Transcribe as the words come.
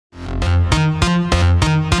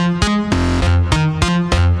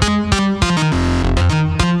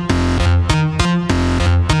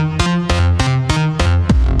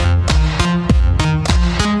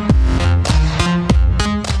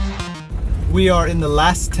we are in the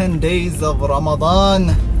last 10 days of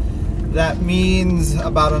Ramadan. That means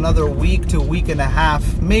about another week to week and a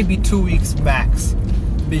half, maybe 2 weeks max,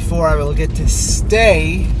 before I will get to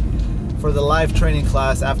stay for the live training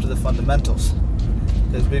class after the fundamentals.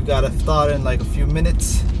 Because we've got a iftar in like a few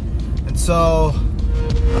minutes. And so,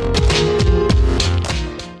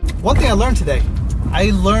 one thing I learned today,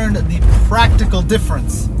 I learned the practical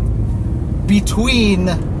difference between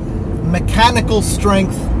mechanical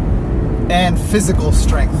strength and physical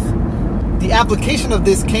strength. The application of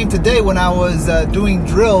this came today when I was doing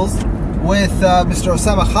drills with Mr.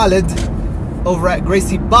 Osama Khalid over at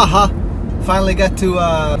Gracie Barra. Finally got to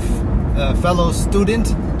a fellow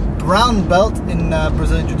student, brown belt in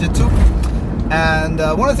Brazilian Jiu-Jitsu. And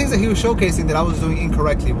one of the things that he was showcasing that I was doing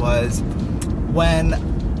incorrectly was when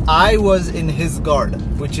I was in his guard,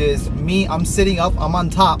 which is me, I'm sitting up, I'm on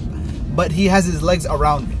top, but he has his legs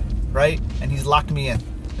around me, right? And he's locked me in.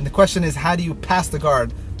 And the question is, how do you pass the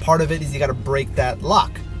guard? Part of it is you got to break that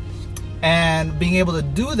lock. And being able to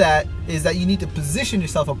do that is that you need to position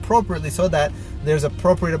yourself appropriately so that there's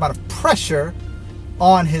appropriate amount of pressure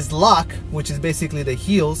on his lock, which is basically the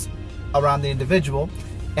heels around the individual,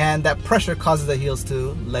 and that pressure causes the heels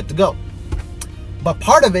to let go. But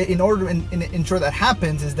part of it, in order to ensure that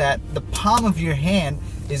happens, is that the palm of your hand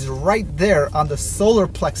is right there on the solar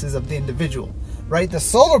plexus of the individual, right? The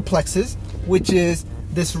solar plexus, which is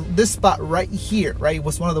this spot right here, right,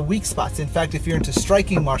 was one of the weak spots. In fact, if you're into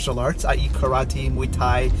striking martial arts, i.e. karate, Muay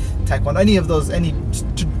Thai, Taekwondo, any of those, any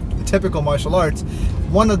typical martial arts,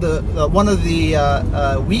 one of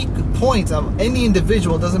the weak points of any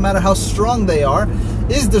individual, doesn't matter how strong they are,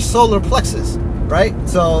 is the solar plexus, right?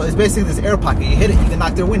 So it's basically this air pocket. You hit it, you can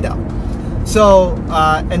knock their wind out. So,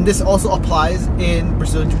 and this also applies in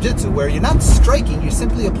Brazilian Jiu-Jitsu, where you're not striking, you're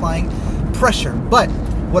simply applying pressure. But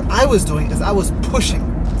what I was doing is I was pushing,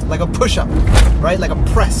 like a push-up, right? Like a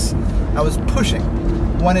press. I was pushing.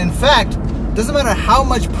 When in fact, it doesn't matter how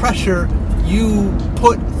much pressure you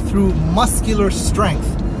put through muscular strength,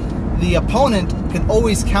 the opponent can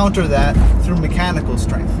always counter that through mechanical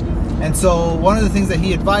strength. And so one of the things that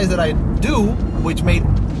he advised that I do, which made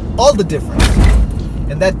all the difference,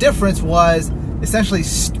 and that difference was essentially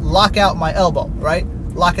lock out my elbow, right?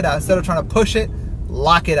 Lock it out. Instead of trying to push it,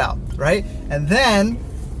 lock it out, right? And then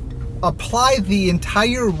apply the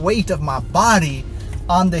entire weight of my body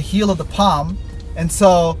on the heel of the palm. And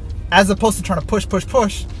so as opposed to trying to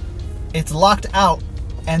push, it's locked out,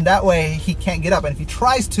 and that way he can't get up. And if he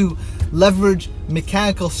tries to leverage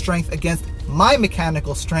mechanical strength against my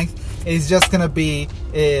mechanical strength, it's just gonna be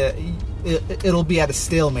it'll be at a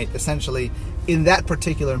stalemate essentially in that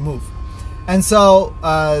particular move. And so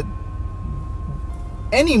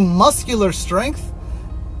any muscular strength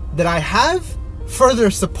that I have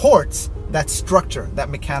further supports that structure, that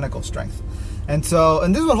mechanical strength. And so,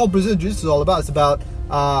 and this is what whole Brazilian Jiu-Jitsu is all about. It's about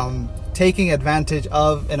taking advantage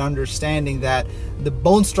of and understanding that the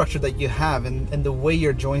bone structure that you have and the way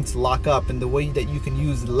your joints lock up and the way that you can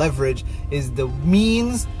use leverage is the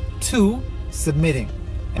means to submitting.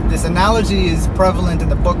 And this analogy is prevalent in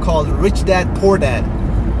the book called Rich Dad, Poor Dad.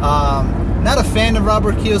 Not a fan of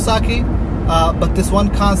Robert Kiyosaki, but this one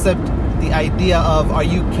concept, the idea of, are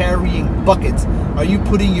you carrying buckets? Are you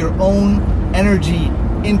putting your own energy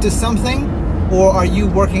into something, or are you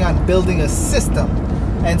working on building a system?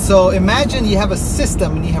 And so imagine you have a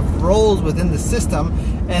system and you have roles within the system,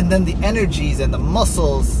 and then the energies and the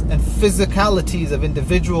muscles and physicalities of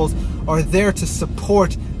individuals are there to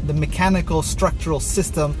support the mechanical structural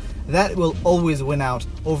system that will always win out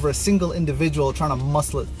over a single individual trying to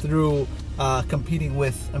muscle it through competing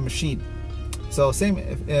with a machine. So same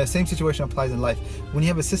situation applies in life. When you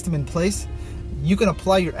have a system in place, you can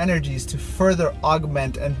apply your energies to further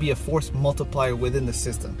augment and be a force multiplier within the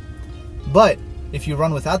system. But if you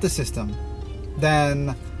run without the system,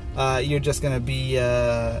 then you're just gonna be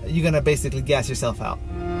you're gonna basically gas yourself out.